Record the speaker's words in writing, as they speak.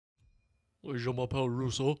Je m'appelle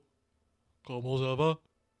Russo. Comment ça va?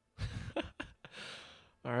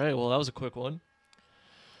 Alright, well, that was a quick one.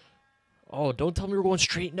 Oh, don't tell me we're going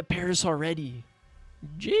straight into Paris already.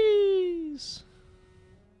 Jeez.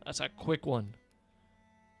 That's a quick one.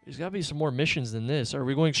 There's gotta be some more missions than this. Are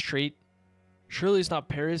we going straight? Surely it's not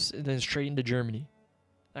Paris and then straight into Germany.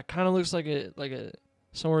 That kind of looks like a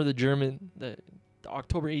somewhere the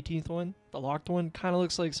October 18th one, the locked one, kind of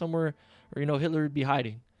looks like somewhere where Hitler would be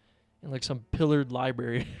hiding in like some pillared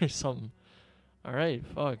library or something. All right,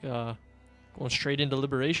 fuck. Going straight into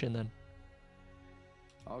Liberation then.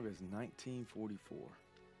 August 1944.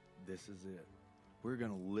 This is it. We're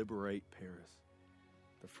gonna liberate Paris.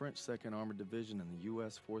 The French 2nd Armored Division and the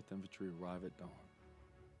U.S. 4th Infantry arrive at dawn.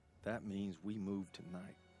 That means we move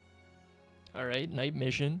tonight. All right, night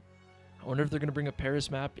mission. I wonder if they're gonna bring a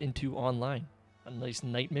Paris map into online. A nice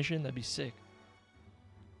night mission, that'd be sick.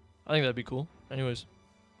 I think that'd be cool. Anyways,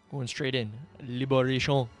 going straight in.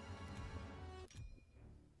 Liberation.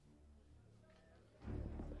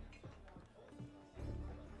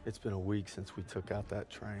 It's been a week since we took out that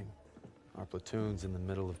train. Our platoon's in the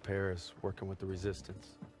middle of Paris, working with the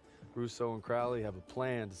resistance. Rousseau and Crowley have a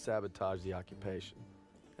plan to sabotage the occupation,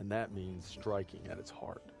 and that means striking at its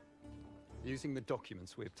heart. Using the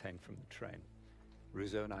documents we obtained from the train,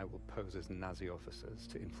 Rousseau and I will pose as Nazi officers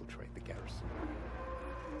to infiltrate the garrison.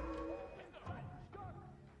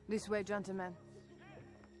 This way, gentlemen.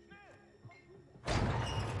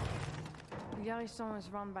 The garrison is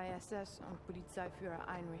run by SS and Polizeiführer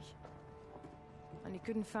Heinrich. And he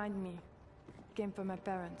couldn't find me. Came for my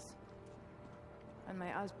parents. And my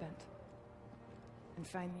husband. And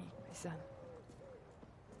finally, my son.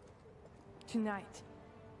 Tonight,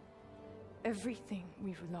 everything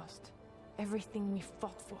we've lost, everything we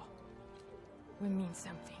fought for, will mean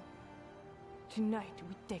something. Tonight,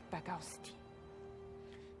 we take back our city.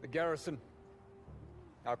 The garrison.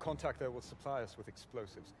 Our contact there will supply us with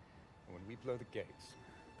explosives. And when we blow the gates,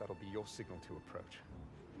 that'll be your signal to approach.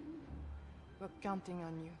 We're counting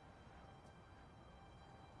on you.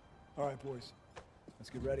 All right, boys. Let's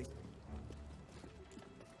get ready.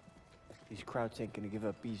 These crowds ain't gonna give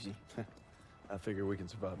up easy. I figure we can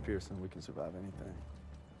survive Pearson, we can survive anything.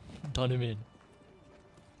 Done him in.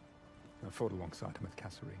 I fought alongside him at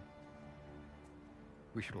Kasserine.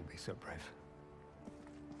 We should all be so brave.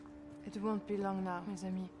 It won't be long now, mes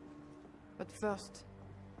amis. But first,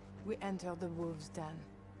 we enter the wolves' den.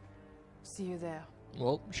 See you there.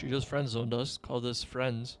 Well, she just friend zoned us. Called us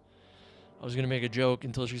friends. I was gonna make a joke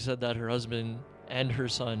until she said that her husband and her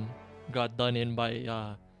son got done in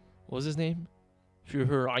by what was his name?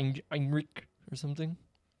 Führer Heinrich or something.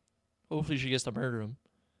 Hopefully she gets to murder him,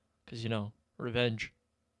 cause revenge.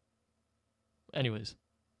 Anyways,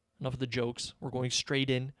 enough of the jokes. We're going straight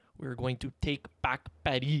in. We're going to take back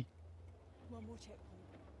Paris. One more checkpoint.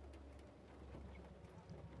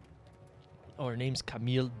 Oh, her name's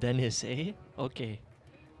Camille Dennis, eh? Okay.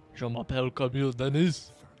 Je m'appelle Camille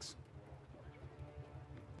Dennis. Thanks.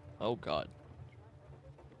 Oh, God.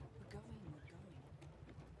 We're going.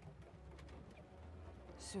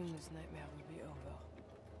 Soon this nightmare will be over.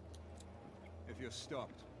 If you're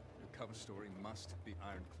stopped, your cover story must be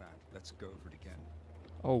ironclad. Let's go over it again.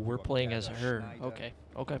 Oh, we're You are playing as Gerda her. Schneider, Okay.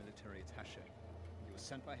 Okay. Military attaché. You were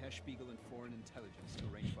sent by Herr Spiegel and Foreign Intelligence to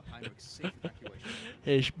arrange for Heinrich's safe evacuation.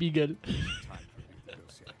 Hey, Spiegel. Time to review the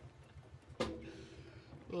dossier.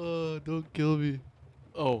 Oh, don't kill me.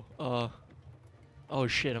 Oh, oh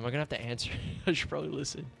shit, am I gonna have to answer? I should probably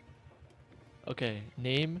listen. Okay,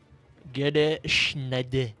 name, Gerda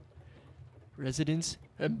Schneider. Residence,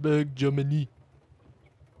 Hamburg, Germany.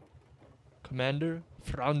 Commander,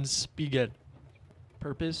 Franz Spiegel.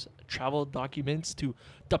 Purpose, travel documents to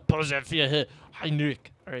the Polizeiführer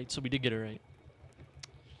Heinrich. Alright, so we did get it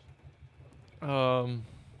right.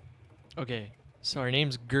 Okay, so our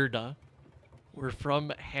name's Gerda. We're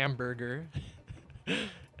from Hamburger.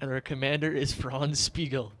 And our commander is Franz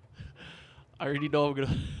Spiegel. I already know I'm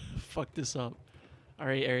gonna fuck this up.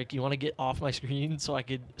 Alright, Eric, you wanna get off my screen so I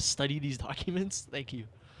could study these documents? Thank you.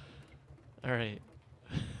 Alright.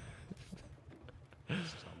 This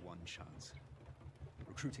is our one chance.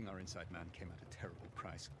 Recruiting our inside man came at a terrible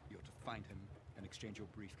price. You ought to find him and exchange your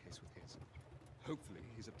briefcase with his. Hopefully,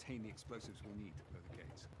 he's obtained the explosives we'll need to blow the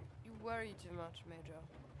gates. You worry too much, Major.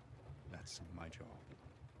 That's my job.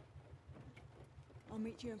 I'll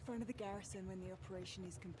meet you in front of the garrison when the operation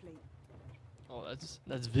is complete. Oh,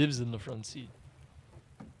 that's Viv's in the front seat.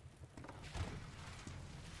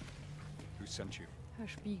 Who sent you? Herr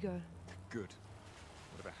Spiegel. Good.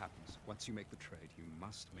 Whatever happens, once you make the trade, you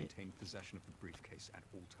must maintain possession of the briefcase at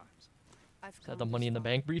all times. I've Is that the money in the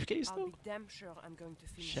bank briefcase I'll though? be damn sure I'm going to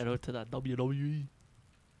finish. Shout out to that WWE.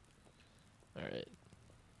 Alright.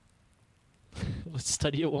 Let's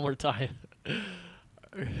study it one more time.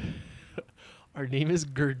 Our name is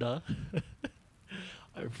Gerda.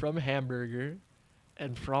 I'm from Hamburger.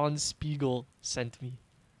 And Franz Spiegel sent me.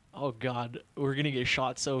 Oh god. We're gonna get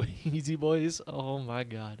shot so easy, boys. Oh my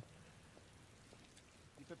god.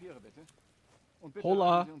 Die Papiere bitte. Und bitte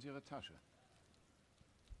Hola. öffnen Sie uns Ihre Tasche.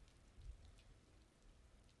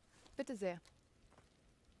 Bitte sehr.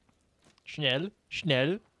 Schnell,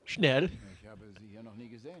 schnell, schnell. Ich habe Sie hier noch nie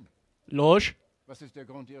gesehen. Los, Was ist der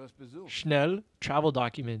Grund Ihres Besuchs? schnell. Travel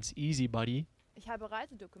documents. Easy, buddy. Ich habe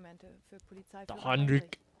Reisedokumente für Polizei. Der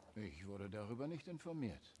Hendrik. Ich wurde darüber nicht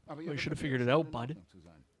informiert. Aber Well, Ihre you should have Papiere figured it out, scheinen in bud. Ordnung zu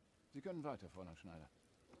sein. Sie können weiter, Fräulein Schneider.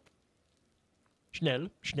 Schnell,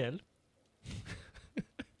 schnell.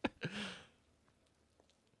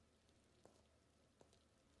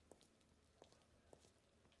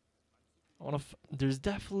 I wanna there's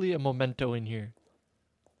definitely a memento in here.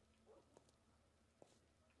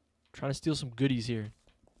 Trying to steal some goodies here.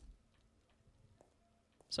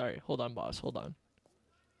 Sorry, hold on, boss. Hold on.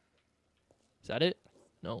 Is that it?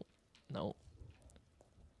 No. No.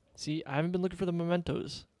 See, I haven't been looking for the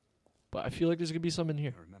mementos. But I feel like there's gonna be some in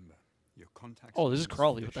here. Remember, your contact. Oh, this is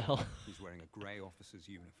Crawley. What the hell? He's wearing a grey officer's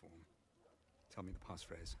uniform. Tell me the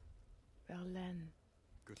passphrase. Berlin.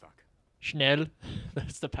 Good luck. Schnell.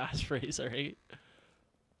 That's the passphrase, alright?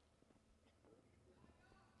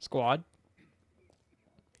 Squad.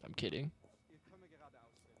 I'm kidding.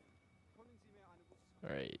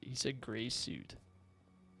 Alright, he said gray suit.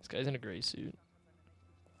 This guy's in a gray suit.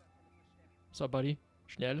 What's up, buddy?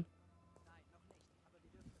 Schnell?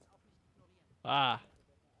 Ah.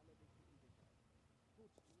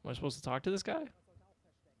 Am I supposed to talk to this guy?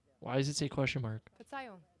 Why does it say question mark?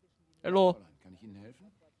 Verzeihung. Hello. Fräulein, kann ich Ihnen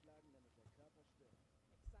helfen?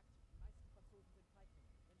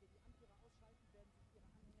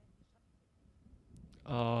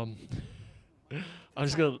 I'm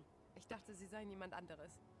just gonna Ich dachte, Sie seien jemand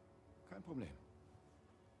anderes. Kein Problem.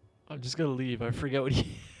 I'm just gonna leave. I forget what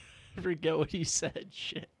he I forget what he said.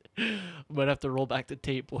 Shit. I might have to roll back the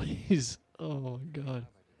tape, boys. Oh my god.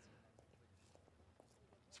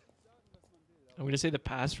 I'm gonna say the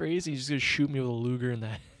passphrase. He's just gonna shoot me with a Luger in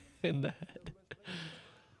the in the head.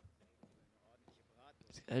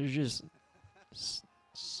 These guys are just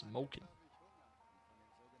smoking.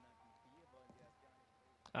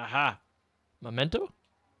 Aha. Memento?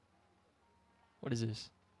 What is this?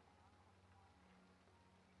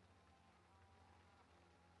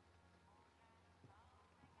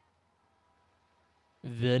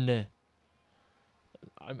 Then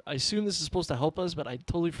I assume this is supposed to help us, but I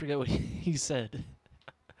totally forget what he said.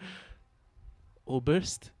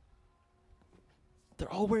 Oberst?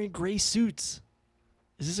 They're all wearing gray suits.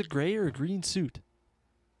 Is this a gray or a green suit?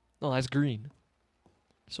 No, that's green.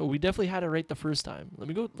 So we definitely had it right the first time. Let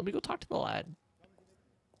me go talk to the lad.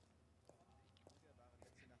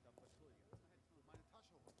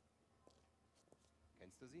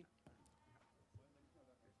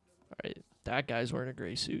 Alright, that guy's wearing a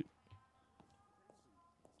gray suit.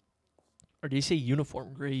 Or do you say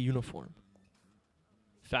uniform? Gray uniform.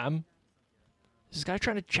 Fam? Is this guy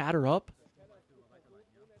trying to chat her up?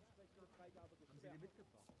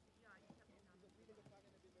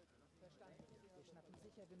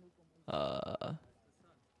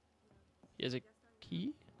 He has a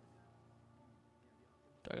key?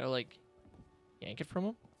 Do I gotta, like, yank it from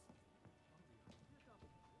him?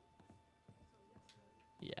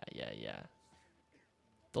 Yeah.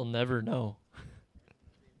 They'll never know.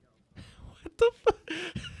 What the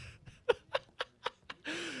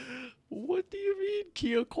What do you mean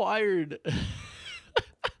key acquired?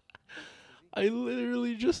 I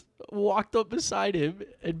literally just walked up beside him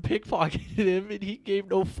and pickpocketed him and he gave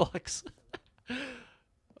no fucks.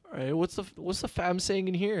 Alright, what's the fam saying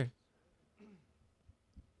in here?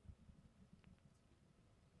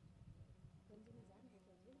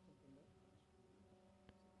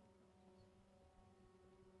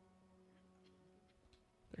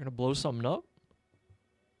 They're gonna blow something up?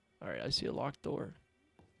 Alright, I see a locked door.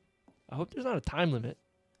 I hope there's not a time limit.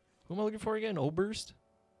 Who am I looking for again? Oberst?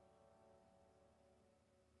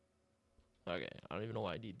 Okay, I don't even know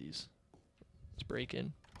why I need these. Let's break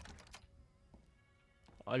in.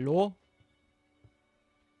 Hello?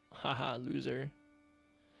 Haha, loser.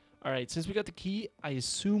 Alright, since we got the key, I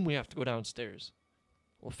assume we have to go downstairs.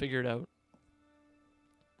 We'll figure it out.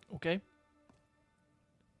 Okay.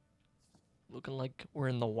 Looking like we're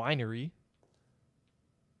in the winery.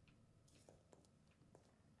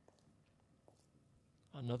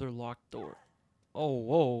 Another locked door. Oh,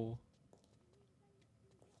 whoa.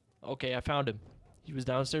 Okay, I found him. He was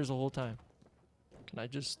downstairs the whole time. Can I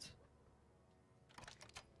just...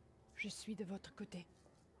 Je suis de votre côté.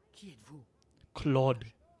 Qui êtes-vous? Claude.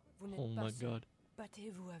 Vous n'êtes Oh pas my seul. god.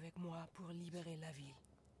 Battez-vous avec moi pour libérer la ville.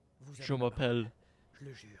 Vous Je avez ma m'appelle parole, je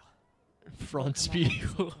le jure. Front Vos camarades Spiegel.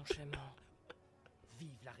 sont en chemin.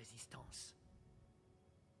 Vive la résistance.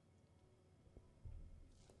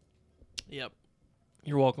 Yep.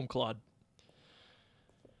 You're welcome, Claude.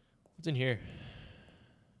 What's in here?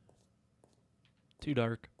 Too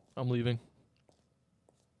dark. I'm leaving.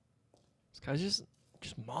 This guy's just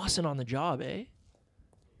mossing on the job, eh?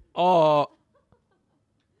 Oh.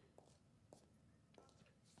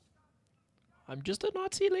 I'm just a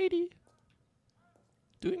Nazi lady.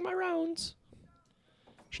 Doing my rounds.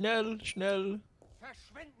 Schnell, schnell.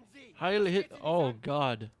 Verschwinden Sie! Heil hit. Oh,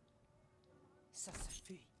 God. Ça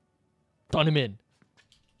suffit. Done him in.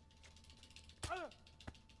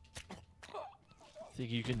 Think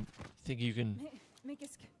you can Mais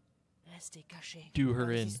qu'est-ce que... Restez cachés. do her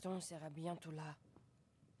La in. résistance sera bientôt là.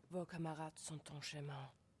 Vos camarades sont en chemin.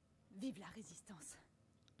 Vive la résistance.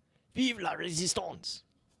 Vive la résistance.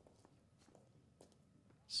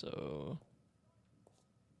 So.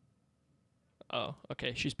 Oh,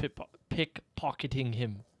 okay. She's pickpocketing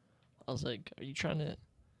him. I was like, are you trying to...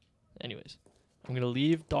 Anyways. I'm going to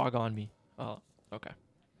leave. Dog on me. Oh, okay.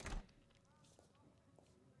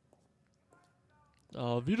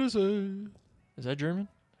 Wiedersehen. Is that German?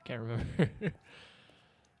 I can't remember.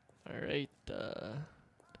 Alright. Don't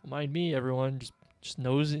mind me, everyone. Just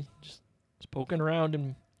nosy. Just poking around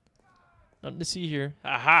and... Nothing to see here.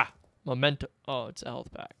 Aha! Memento. Oh, it's a health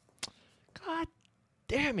pack. God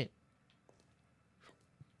damn it.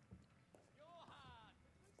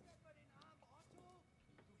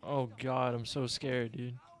 Oh god, I'm so scared,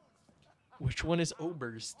 dude. Which one is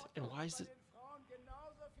Oberst? And why is it...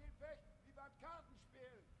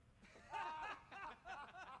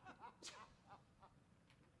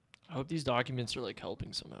 I hope these documents are like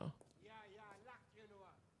helping somehow.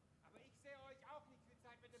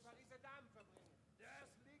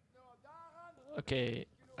 Okay,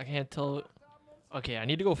 I can't tell. Okay, I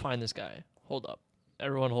need to go find this guy. Hold up.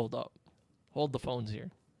 Everyone hold up. Hold the phones here.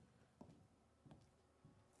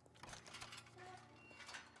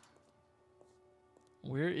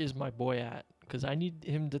 Where is my boy at? Because I need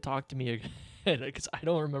him to talk to me again. Because I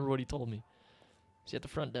don't remember what he told me. Is he at the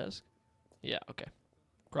front desk? Yeah, okay.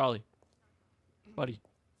 Crawley. Buddy.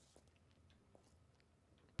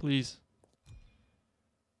 Please.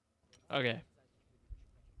 Okay.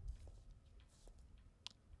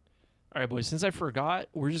 Alright, boys. Since I forgot,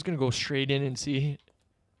 we're just going to go straight in and see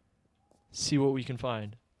what we can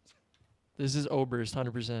find. This is Oberst,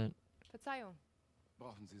 100%. Verzeihung.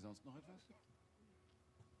 Brauchen Sie sonst noch etwas?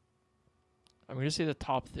 I'm going to say the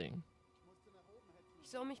top thing. Ich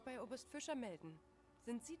soll mich bei Oberst Fischer melden.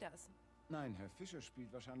 Sind Sie das? Nein, Herr Fischer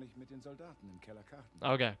spielt wahrscheinlich mit den Soldaten im Keller Karten.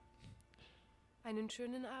 Okay. Einen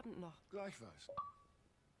schönen Abend noch. Gleichfalls.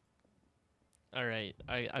 Alright.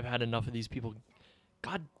 I've had enough of these people.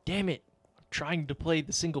 God damn it. I'm trying to play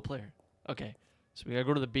the single player. Okay. So we got to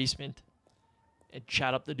go to the basement and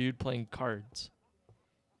chat up the dude playing cards.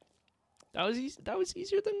 That was easy. That was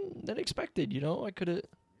easier than expected, you know? I could have...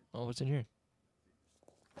 Oh, what's in here?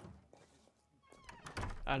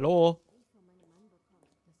 Hello?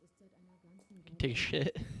 Can you take a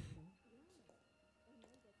shit?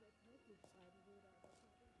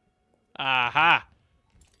 Aha!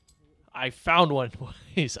 I found one,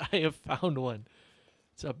 boys. I have found one.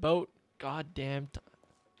 It's about goddamn time.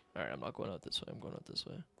 Alright, I'm not going out this way. I'm going out this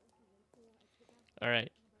way.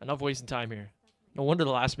 Alright, enough wasting time here. No wonder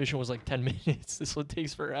the last mission was like 10 minutes. This one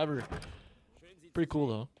takes forever. Pretty cool,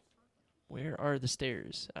 though. Where are the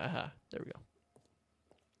stairs? Aha, there we go.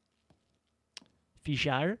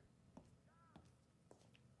 Fischer?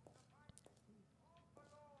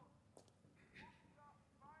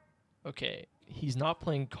 Okay, he's not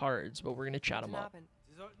playing cards, but we're gonna chat him Guten up. Abend.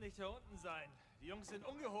 Sie sollten nicht hier unten sein. Die Jungs sind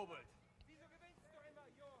ungehobelt.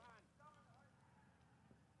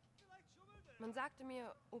 Man sagte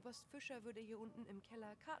mir, Oberst Fischer würde hier unten im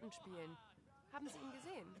Keller Karten spielen. Haben Sie ihn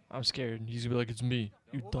gesehen? I'm scared. He's gonna be like, it's me.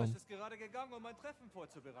 You Der dumb. Oberst ist gerade gegangen, um ein Treffen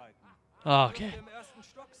vorzubereiten. Ah, Dürfte okay. im ersten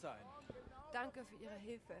Stock sein. Danke für Ihre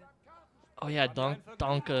Hilfe. Oh yeah,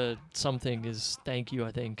 Donka something is thank you,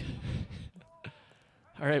 I think.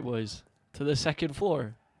 Alright, boys. To the second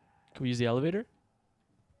floor. Can we use the elevator?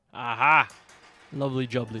 Aha! Lovely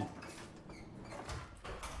jubbly.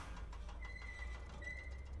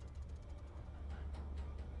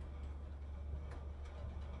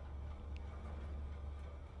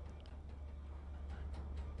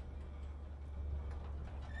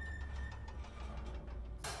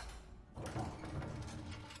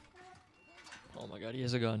 my god, he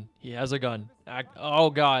has a gun. He has a gun. Act. Oh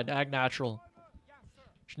god, act natural.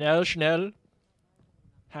 Schnell, schnell.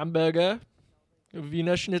 Hamburger.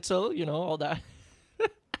 Wiener Schnitzel. You know, all that.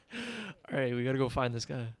 Alright, we gotta go find this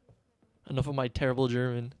guy. Enough of my terrible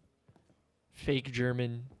German. Fake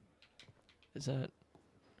German. Is that...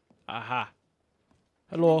 Aha.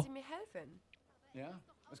 Hello. Können Sie mir helfen? Ja?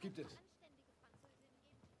 Was gibt es?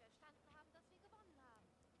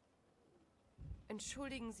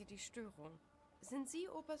 Entschuldigen Sie die Störung. Sind Sie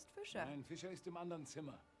Oberst Fischer? Nein, Fischer ist im anderen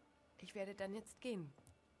Zimmer. Ich werde dann jetzt gehen.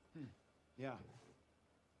 Ja.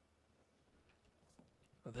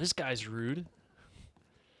 Oh, this guy's rude.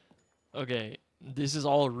 Okay, this is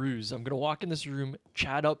all a ruse. I'm gonna walk in this room,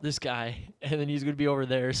 chat up this guy, and then he's gonna be over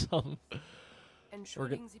there or something.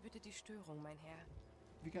 Entschuldigen Sie bitte die Störung, mein Herr.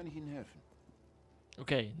 Wie kann ich Ihnen helfen?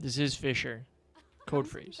 Okay, this is Fisher. Code Haben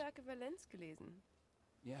Sie phrase. die Werke Valenz gelesen?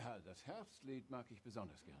 Ja, das Herbstlied mag ich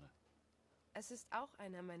besonders gerne. Es ist auch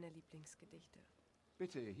einer meiner Lieblingsgedichte.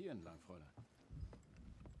 Bitte hier entlang, Fräulein.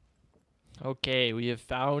 Okay, we have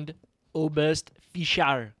found Oberst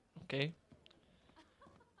Fischer. Okay.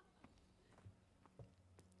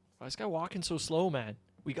 Why is this guy walking so slow, man?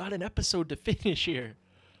 We got an episode to finish here.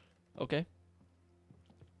 Okay.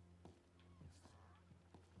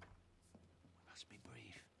 Must be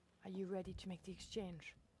brief. Are you ready to make the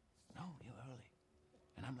exchange? No, you're early.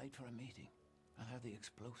 And I'm late for a meeting. I'll have the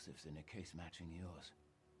explosives in a case matching yours.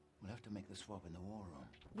 We'll have to make the swap in the war room.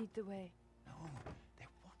 Lead the way. No, they're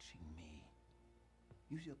watching me.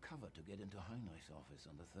 Use your cover to get into Heinrich's office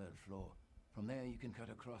on the 3rd floor. From there, you can cut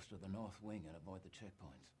across to the north wing and avoid the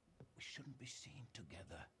checkpoints. We shouldn't be seen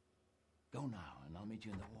together. Go now, and I'll meet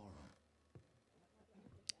you in the war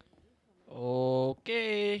room.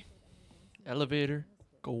 Okay. Elevator.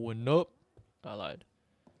 Going up. I lied.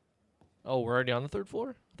 Oh, we're already on the 3rd floor?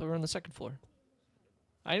 I thought we were on the 2nd floor.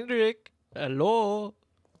 Heinrich. Hello.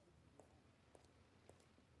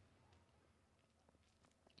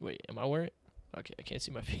 Wait, am I wearing... Okay, I can't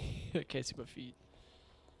see my feet. I can't see my feet.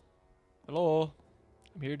 Hello.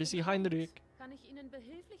 I'm here to see Heinrich. Kann ich Ihnen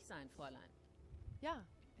behilflich sein, Fräulein? Ja,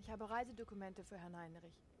 ich habe Reisedokumente für Herrn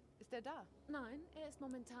Heinrich. Ist er da? Nein, er ist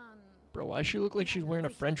momentan... Bro, why does she look like she's wearing a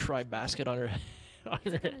french fry basket on her, on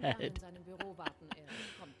Sie her können gerne in head? seinem Büro warten, er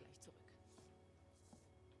kommt gleich zurück.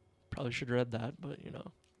 Probably should have read that, but, you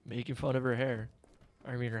know, making fun of her hair.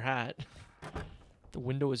 I mean, her hat. The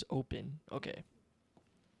window is open. Okay.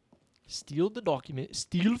 Steal the document.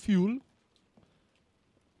 Steal fuel.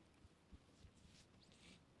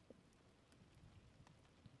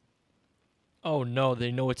 Oh, no.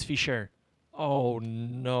 They know it's Fischer. Oh,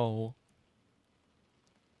 no.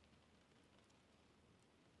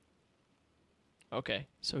 Okay.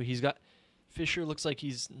 So he's got... Fisher looks like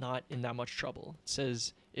he's not in that much trouble. It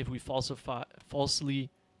says if we falsely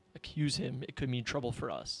accuse him, it could mean trouble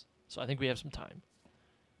for us. So I think we have some time.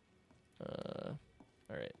 All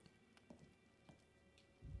right.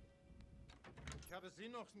 Ich habe Sie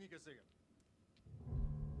noch nie gesehen.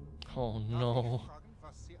 Oh Darf ich no. fragen,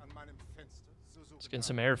 was Sie an meinem Fenster so Let's get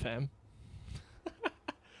some air, fam.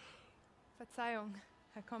 Verzeihung,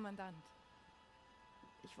 Herr Kommandant.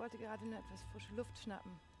 Ich wollte gerade nur etwas frische Luft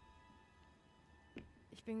schnappen.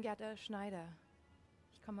 Ich bin Gerda Schneider.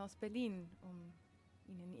 Ich komme aus Berlin, um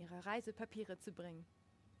Ihnen Ihre Reisepapiere zu bringen.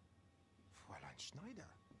 Fräulein Schneider.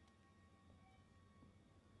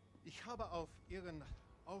 Ich habe auf Ihren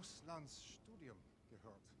Auslandsstudium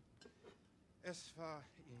gehört. Es war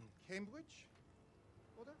in Cambridge,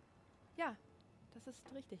 oder? Ja, das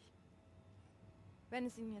ist richtig. Wenn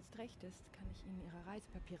es Ihnen jetzt recht ist, kann ich Ihnen Ihre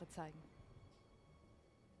Reisepapiere zeigen.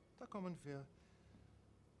 Da kommen wir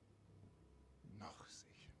noch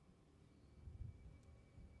sicher.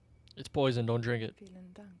 It's poison, don't drink it.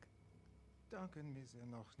 Vielen Dank. Danken mir sehr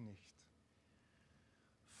noch nicht.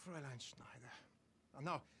 Fräulein Schneider.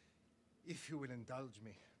 Now, if you will indulge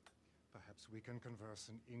me, perhaps we can converse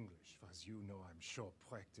in English, as you know I'm sure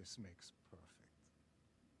practice makes perfect.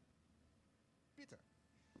 Bitte.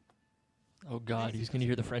 Oh god, he's gonna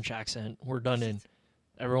hear the French accent. We're done in.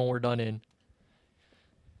 Everyone, we're done in.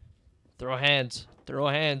 Throw hands. Throw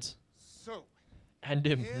hands. So, End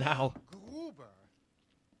him Herr now. Gruber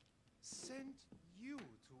sent you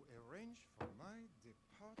to arrange for my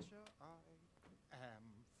departure. I am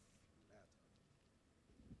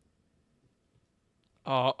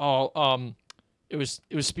flattered. It was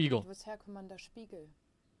Spiegel. Du bist Herr Commander Spiegel.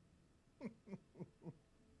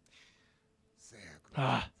 Sehr gut.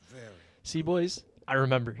 Ah. Very. See, boys? I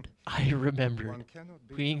remembered. I remembered. One cannot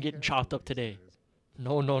be We ain't getting compared chopped up to today. others.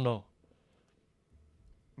 No, no, no.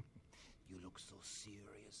 You look so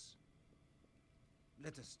serious.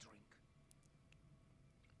 Let us drink.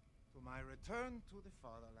 To my return to the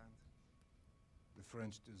fatherland. The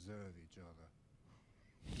French deserve each other.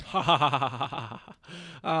 Ha ha ha ha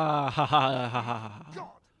ha ha ha.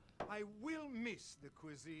 God, I will miss the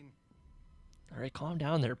cuisine. All right, calm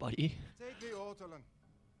down there, buddy. Take the ortolan.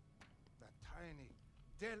 That tiny,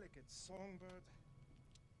 delicate songbird.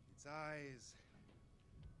 Its eyes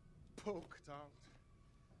poked out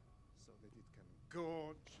so that it can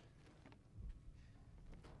gorge.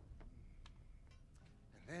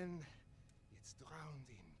 And then it's drowned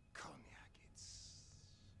in cognac. It's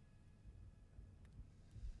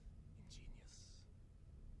ingenious.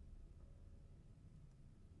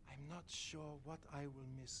 I'm not sure what I will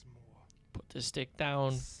miss more. Put the stick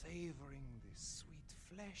down. Savoring the sweet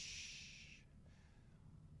flesh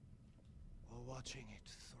or watching it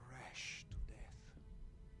thrash to death.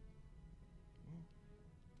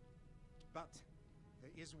 But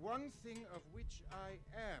there is one thing of which I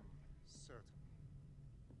am certain.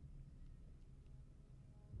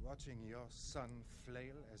 Watching your son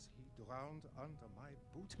flail as he drowned under my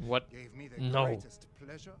boot What? gave me the No. greatest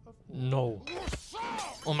pleasure of all. No.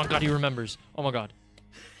 Oh my god, he remembers. Oh my god.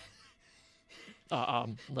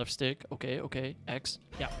 Left stick. Okay, okay. X.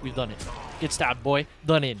 Yeah, we've done it. Get stabbed, boy.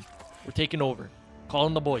 Done in. We're taking over.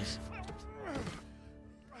 Calling the boys.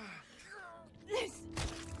 This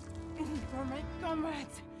is for my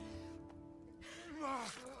comrades.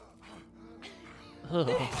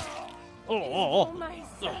 Oh. My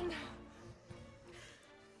son.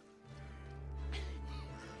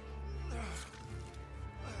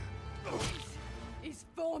 This is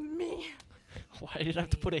for me. Why did I have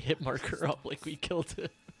to put a hit marker up like we killed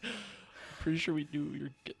it? Pretty sure we do. You're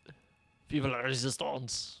Vive la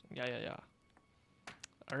resistance. Yeah.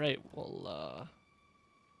 Alright, well,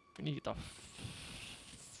 we need to get the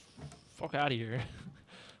fuck out of here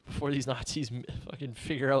before these Nazis fucking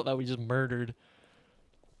figure out that we just murdered.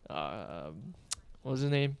 What was his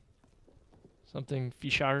name? Something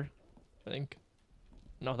Fischar, I think.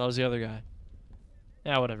 No, that was the other guy.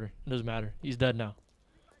 Yeah, whatever. It doesn't matter. He's dead now.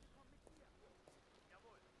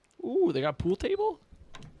 Ooh, they got pool table?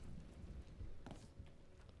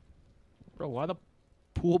 Bro, why the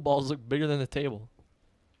pool balls look bigger than the table?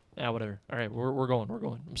 Yeah, whatever. All right, we're going.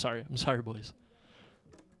 I'm sorry, boys.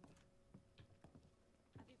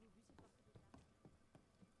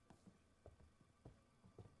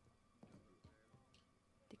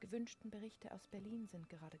 Die gewünschten Berichte aus Berlin sind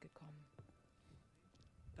gerade gekommen.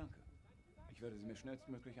 Danke. Ich werde sie mir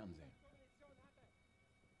schnellstmöglich ansehen.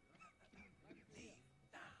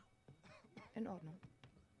 In Ordnung.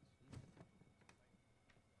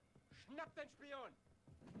 Schnapp den Spion!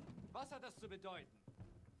 Was hat das zu bedeuten?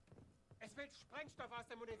 Es fehlt Sprengstoff aus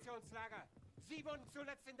dem Munitionslager. Sie wurden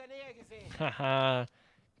zuletzt in der Nähe gesehen. Haha,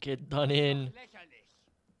 get done in. Lächerlich.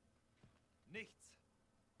 Nichts.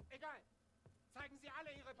 Egal. Zeigen Sie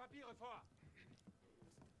alle Ihre Papiere vor.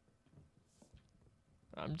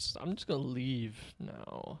 I'm just gonna leave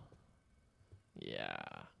now.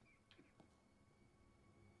 Yeah.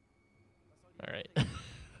 All right.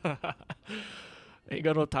 Ain't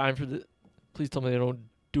got no time for this. Please tell me they don't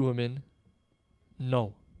do him in.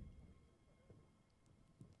 No.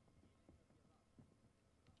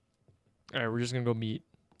 All right, we're just gonna go meet.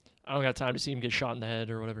 I don't got time to see him get shot in the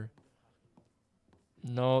head or whatever.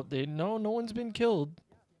 No, no one's been killed.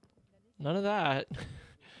 None of that.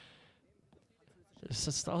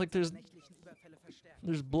 It's not like there's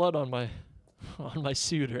blood on my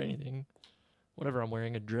suit or anything. Whatever, I'm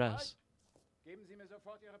wearing a dress. Geben Sie mir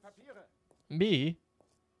sofort Ihre Papiere. Me?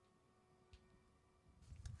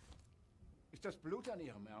 Ist das Blut an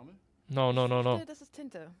Ihrem Ärmel? No. Das ist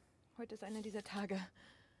Tinte. Heute ist einer dieser Tage.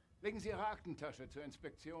 Legen Sie Ihre Aktentasche zur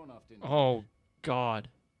Inspektion auf den... Oh, God.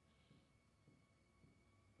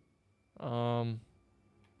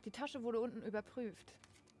 Die Tasche wurde unten überprüft.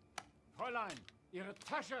 Fräulein, Ihre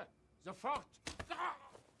Tasche! Sofort!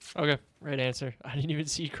 Okay, right answer. I didn't even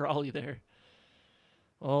see Crawley there.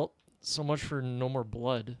 Well, so much for no more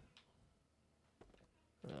blood.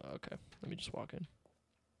 Okay, let me just walk in.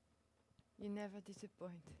 You never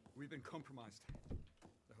disappoint. We've been compromised.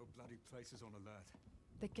 The whole bloody place is on alert.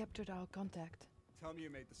 They captured our contact. Tell me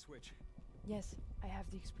you made the switch. Yes, I have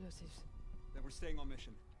the explosives. Then we're staying on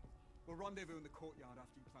mission. We'll rendezvous in the courtyard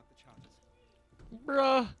after you plant the charges.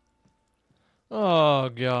 Bruh. Oh,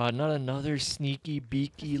 God, not another sneaky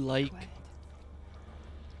beaky like.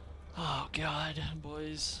 Oh, God,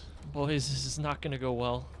 boys. Boys, this is not gonna go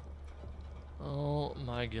well. Oh,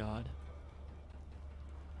 my God.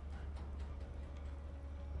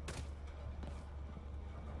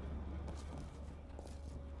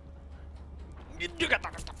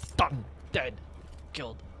 Done. Dead.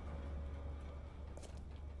 Killed.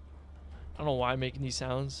 don't know why I'm making these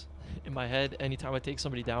sounds in my head. Anytime I take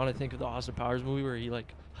somebody down, I think of the Austin Powers movie where he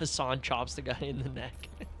like Hassan chops the guy in the neck.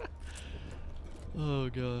 Oh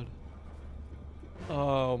god.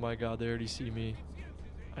 Oh my god, they already see me.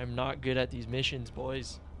 I'm not good at these missions,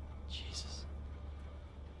 boys. Jesus.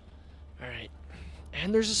 Alright.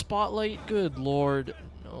 And there's a spotlight. Good lord.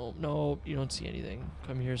 No, no, you don't see anything.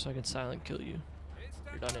 Come here so I can silent kill you.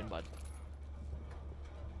 You're done in, bud.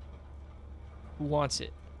 Who wants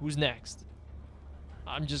it? Who's next?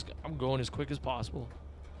 I'm going as quick as possible.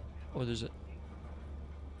 Oh, there's a...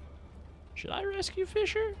 Should I rescue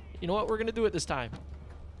Fisher? You know what? We're gonna do it this time.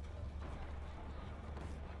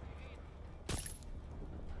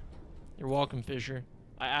 You're welcome, Fisher.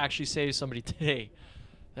 I actually saved somebody today.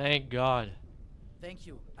 Thank God. Thank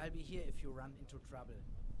you. I'll be here if you run into trouble.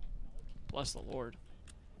 Bless the Lord.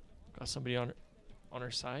 Got somebody on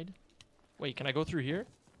our side. Wait, can I go through here?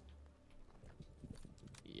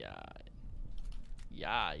 Yeah.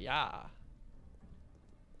 Yeah, yeah.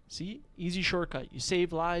 See? Easy shortcut. You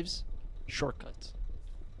save lives. Shortcuts.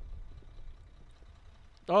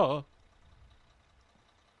 Oh.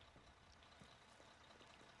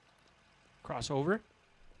 Cross over.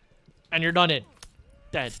 And you're done in.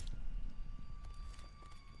 Dead.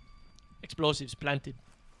 Explosives planted.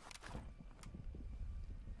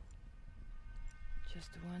 Just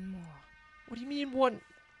one more. What do you mean one?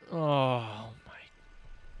 Oh my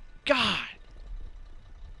God.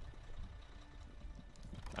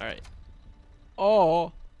 Alright.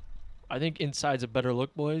 Oh. I think inside's a better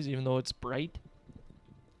look, boys, even though it's bright.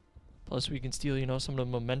 Plus we can steal, you know, some of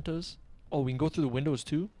the mementos. Oh, we can go through the windows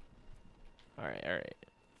too? Alright, alright.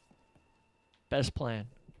 Best plan.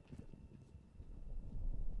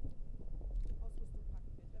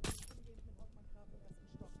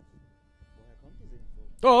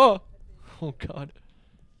 Oh! Oh god.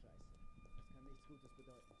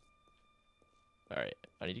 Alright,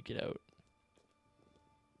 I need to get out.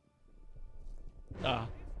 Ah.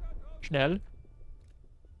 Schnell.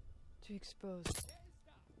 Too exposed.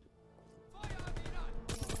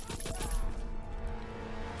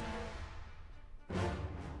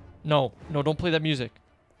 No, no, don't play that music.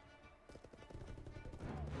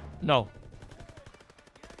 No.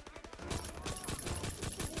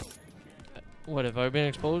 What, have I been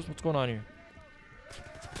exposed? What's going on here?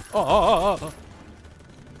 Oh.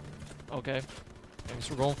 Okay. I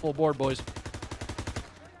guess we're going full board, boys.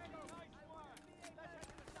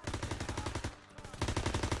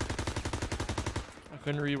 I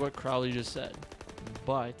couldn't read what Crowley just said,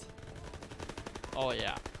 but... Oh,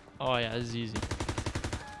 yeah. Oh, yeah, this is easy.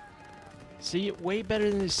 See, way better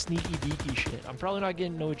than this sneaky deaky shit. I'm probably not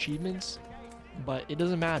getting no achievements, but it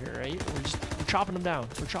doesn't matter, right? We're chopping them down.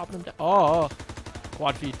 We're chopping them down. Oh,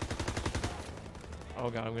 quad feed. Oh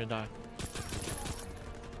god, I'm gonna die.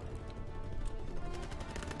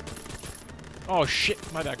 Oh shit,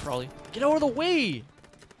 my bad, Crawley. Get out of the way!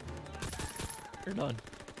 You're done.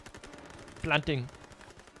 Planting.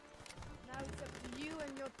 Now it's up to you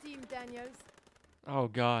and your team, Daniels. Oh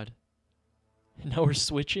god. Now we're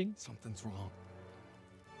switching? Something's wrong.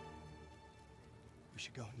 We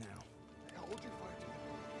should go now. Hold your fire.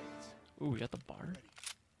 Ooh, we got the bar.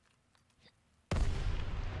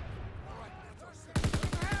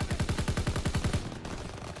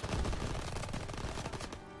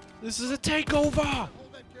 This is a takeover!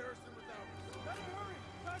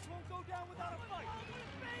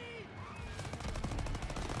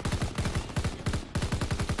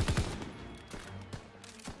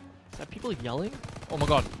 Is that people yelling? Oh my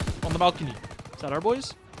god, on the balcony. Is that our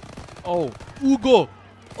boys? Oh, Hugo!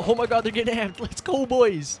 Oh my god, they're getting amped. Let's go,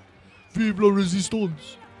 boys! Vive la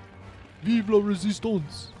resistance! Vive la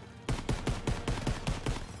resistance!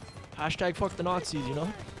 Hashtag fuck the Nazis, you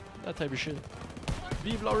know? That type of shit.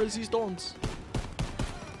 Vive la resistance!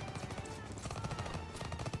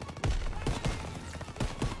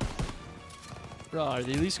 Bro, are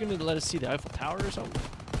they at least gonna let us see the Eiffel Tower or something?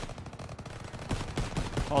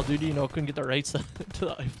 Call of Duty, you know, couldn't get the rights to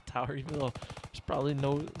the Eiffel Tower, even though there's probably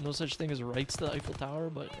no such thing as rights to the Eiffel Tower,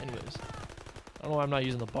 but anyways. I don't know why I'm not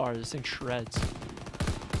using the bar, this thing shreds.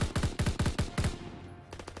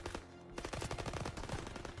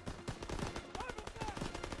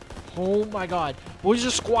 Oh my god. Boys,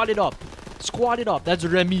 just squat it up. Squat it up. That's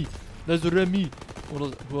Remy. That's Remy.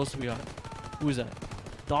 Who else do we got? Who is that?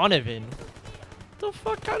 Donovan. The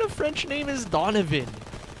fuck kind of French name is Donovan?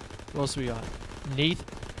 Who else do we got? Nate.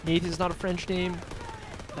 Nate is not a French name.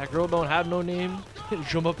 That girl don't have no name.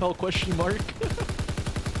 Je m'appelle question mark.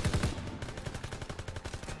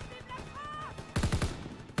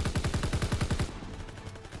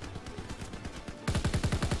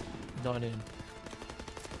 Done in.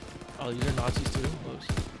 Oh, these are Nazis too. Oops.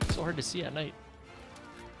 So hard to see at night.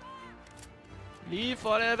 Live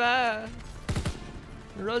forever.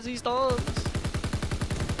 Resistance.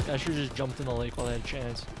 I should have just jumped in the lake while I had a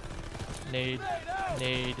chance. Nade.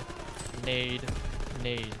 Nade. Nade.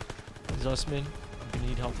 Nade. Zussman, I'm gonna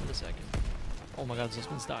need help in a second. Oh my god,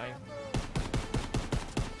 Zussman's dying.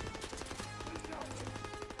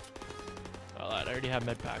 Oh, I already have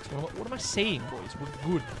med packs. What am I saying, boys?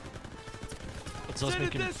 We're good. But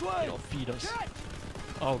Zussman can, you know, feed us.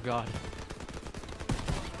 Oh god.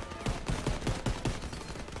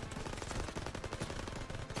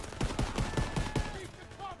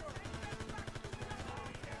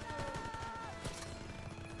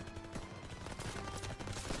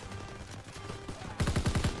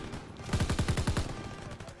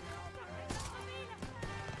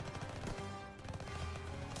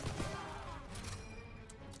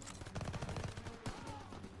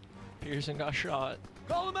 Pearson got shot.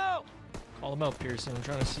 Call him out! Call him out, Pearson. I'm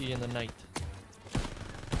trying to see in the night. Yeah,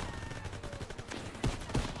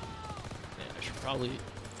 I should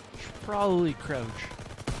probably crouch.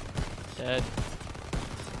 Dead.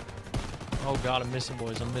 Oh god, I'm missing,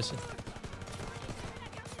 boys. I'm missing.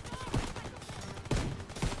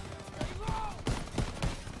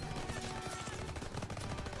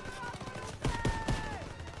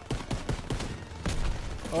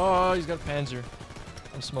 Oh, he's got a Panzer.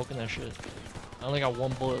 I'm smoking that shit. I only got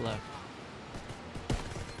one bullet left.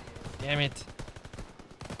 Damn it.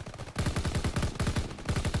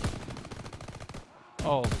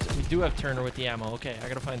 Oh, we do have Turner with the ammo. Okay, I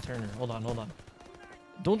gotta find Turner. Hold on, hold on.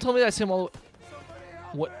 Don't tell me that's him all...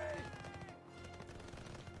 What?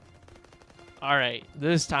 Alright,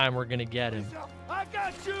 this time we're gonna get him. I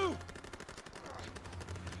got you!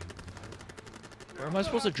 Where am I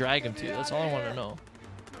supposed to drag him to? That's all I want to know.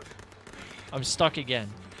 I'm stuck again.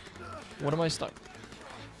 What am I stuck?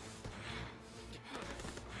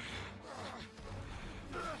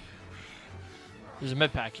 There's a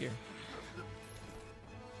med pack here.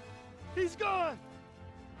 He's gone!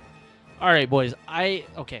 Alright, boys.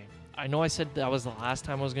 Okay. I know I said that was the last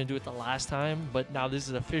time I was going to do it the last time, but now this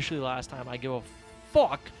is officially the last time I give a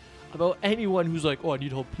fuck about anyone who's like, oh, I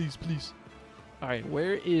need help, please, please. Alright,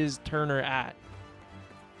 where is Turner at?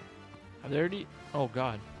 Have they already... Oh,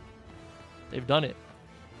 God. They've done it.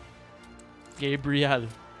 Gabriel.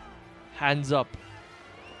 Hands up.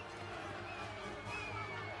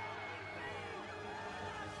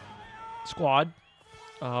 Squad.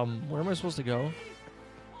 Where am I supposed to go?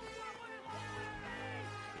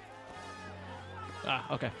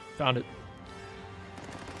 Ah, okay. Found it.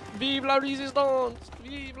 Vive la resistance!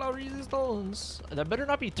 Vive la resistance! That better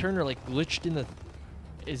not be Turner, like, glitched in the...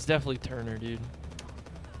 It's definitely Turner, dude.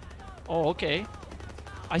 Oh, okay.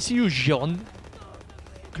 I see you, Jean-Claude.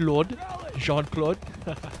 Jean-Claude.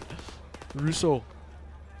 Rousseau.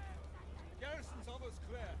 Garrison's almost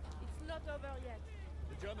clear. It's not over yet.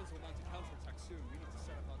 The Germans will mount a counterattack soon. We need to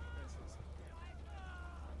set up our defenses.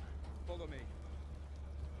 Follow me.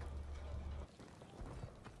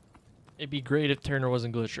 It'd be great if Turner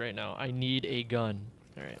wasn't glitched right now. I need a gun.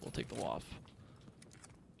 Alright, we'll take the WAF.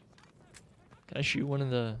 Can I shoot one of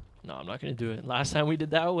the... No, I'm not going to do it. Last time we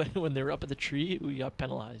did that, when they were up at the tree, we got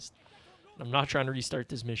penalized. I'm not trying to restart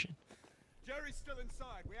this mission. Jerry's still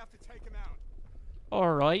inside. We have to take him out.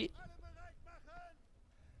 Alright.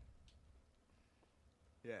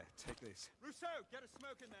 Yeah, take this. Rousseau, get a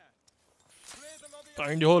smoke in there. Clear the lobby.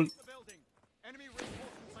 Fire in the hole. The building. Enemy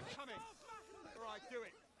reinforcements are coming. All right, do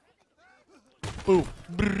it. Boom.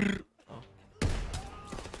 Brrr. Oh.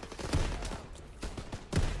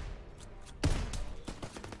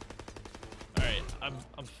 Alright, I'm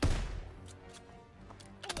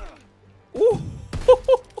Ooh!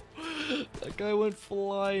 That guy went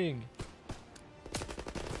flying.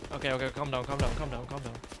 Okay, calm down.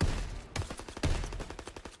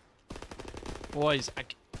 Boys, I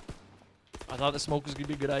thought the smoke was gonna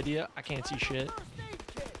be a good idea. I can't see shit.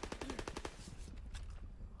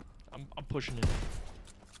 I'm pushing it.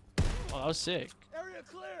 Oh, that was sick. Area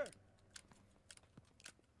clear.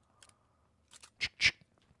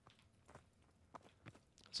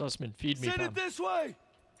 Sussman, feed me, Send fam. it this way.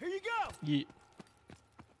 Here you go. Yeah.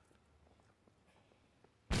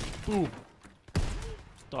 Boom.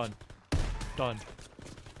 Done.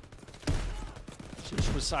 Switch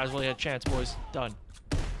with size while you had a chance, boys. Done.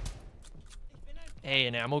 Hey,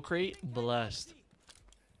 an ammo crate? Blessed.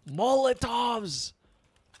 Molotovs!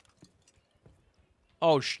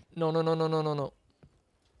 Oh, no.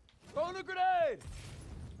 Throwing a grenade.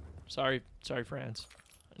 Sorry, France.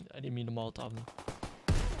 I didn't mean to Molotov them.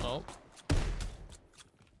 Oh.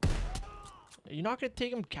 Are you not gonna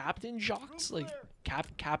take him Captain Jacques? Like,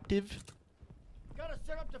 captive? Gotta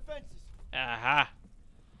set up defenses. Aha.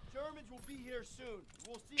 Germans will be here soon.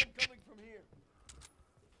 We'll see them coming from here.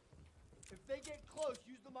 If they get close,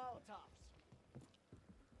 use the Molotovs.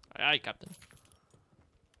 Aye, aye, Captain.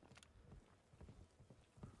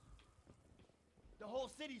 The whole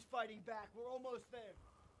city's fighting back. We're almost there.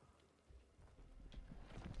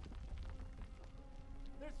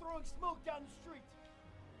 They're throwing smoke down the street.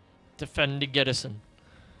 Defend the garrison.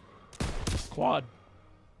 Quad.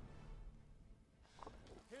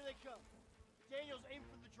 Here they come. Daniels, aim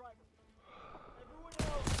for the driver. Everyone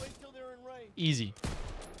else, wait till they're in range. Easy.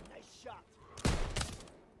 Nice shot.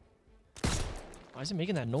 Why is it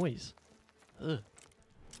making that noise? Ugh.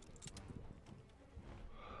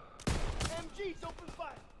 MGs, open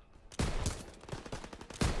fire.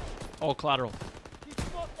 Oh, collateral. Keep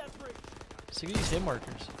them off that bridge. Sick of these hit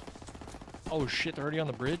markers. Oh shit, they're already on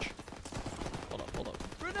the bridge? Hold up, hold up.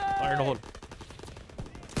 Fire in the hole.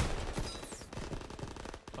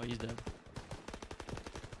 Oh, he's dead.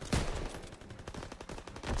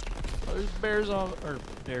 Oh, there's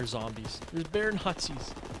bear zombies. There's bear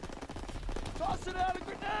Nazis. Tossing out a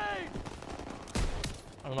grenade!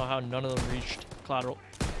 I don't know how none of them reached collateral.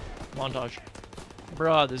 Montage.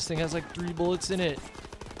 Bruh, this thing has like 3 bullets in it.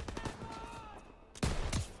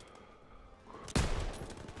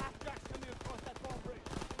 Half-tracks coming across that ball bridge.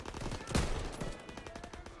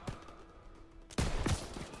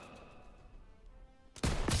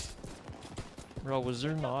 Bro, was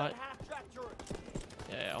there not? Half-track turret.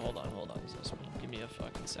 Yeah, hold on. This one. Give me a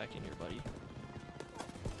fucking second here, buddy.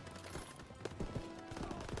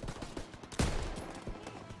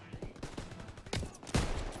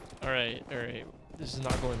 Alright. This is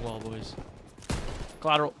not going well, boys.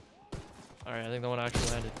 Collateral. Alright, I think that one actually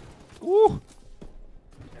landed. Woo!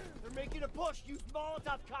 They're making a push. Use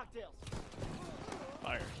Molotov cocktails.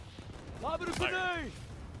 Fire. Lob it a grenade.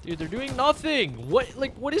 Dude, they're doing nothing!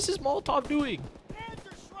 What is this Molotov doing?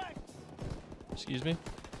 Excuse me?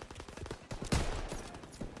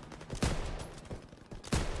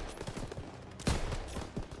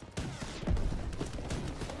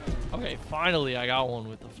 Okay, finally I got one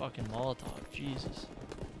with the fucking Molotov. Jesus.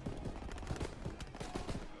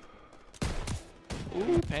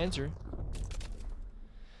 Ooh, Panzer.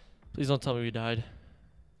 Please don't tell me we died.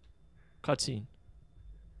 Cutscene.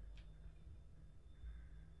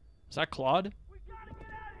 Is that Claude?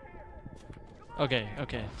 Okay.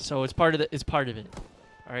 So it's part of it.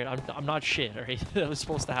 All right, I'm not shit. All right, that was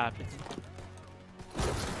supposed to happen.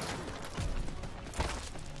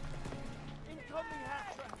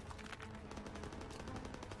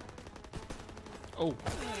 Oh.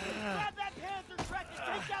 Grab that Panther track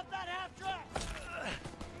and take out that half-track.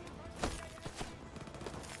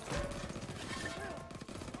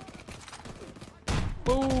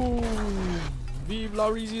 Boom! Vive la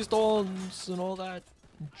résistance and all that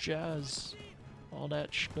jazz. All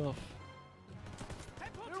that stuff.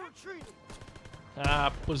 They're retreating.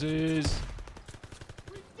 Ah, pussies.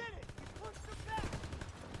 We did it. We pushed them back.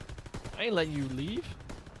 I ain't letting you leave.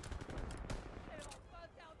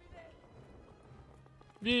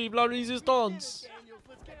 Vive la résistance.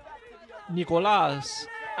 Nicolas,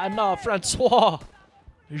 Anna, Francois,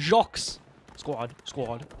 Jacques. Squad.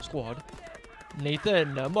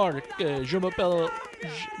 Nathan, Mark, je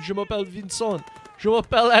m'appelle Vincent. Je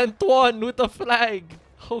m'appelle Antoine with a flag.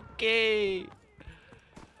 Okay.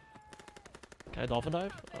 Can I dolphin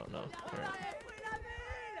dive? Oh no. Alright.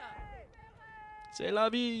 C'est la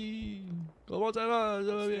vie. Comment ça va?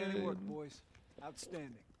 Outstanding work, boys.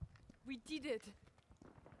 Outstanding. We did it.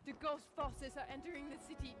 The ghost forces are entering the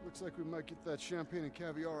city. Looks like we might get that champagne and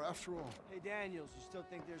caviar after all. Hey, Daniels, you still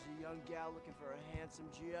think there's a young gal looking for a handsome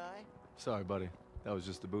GI? Sorry, buddy. That was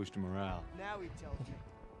just to boost your morale. Now he tells me.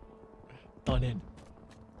 Done in.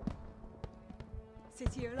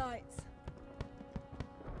 City of Lights.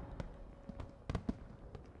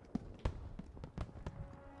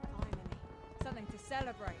 Finally, something to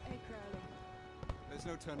celebrate, eh, Crowley? There's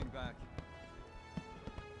no turning back.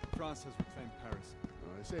 France has reclaimed Paris.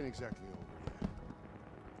 This ain't exactly over yet.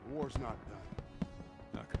 The war's not done.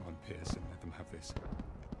 Now come on, Pearson, let them have this.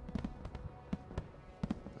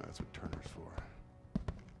 That's what Turner's for.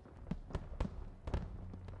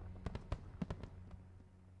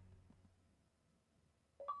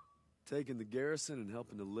 Taking the garrison and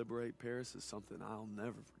helping to liberate Paris is something I'll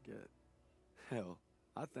never forget. Hell,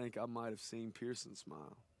 I think I might have seen Pearson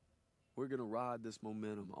smile. We're gonna ride this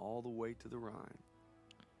momentum all the way to the Rhine.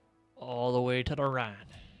 All the way to the Rhine.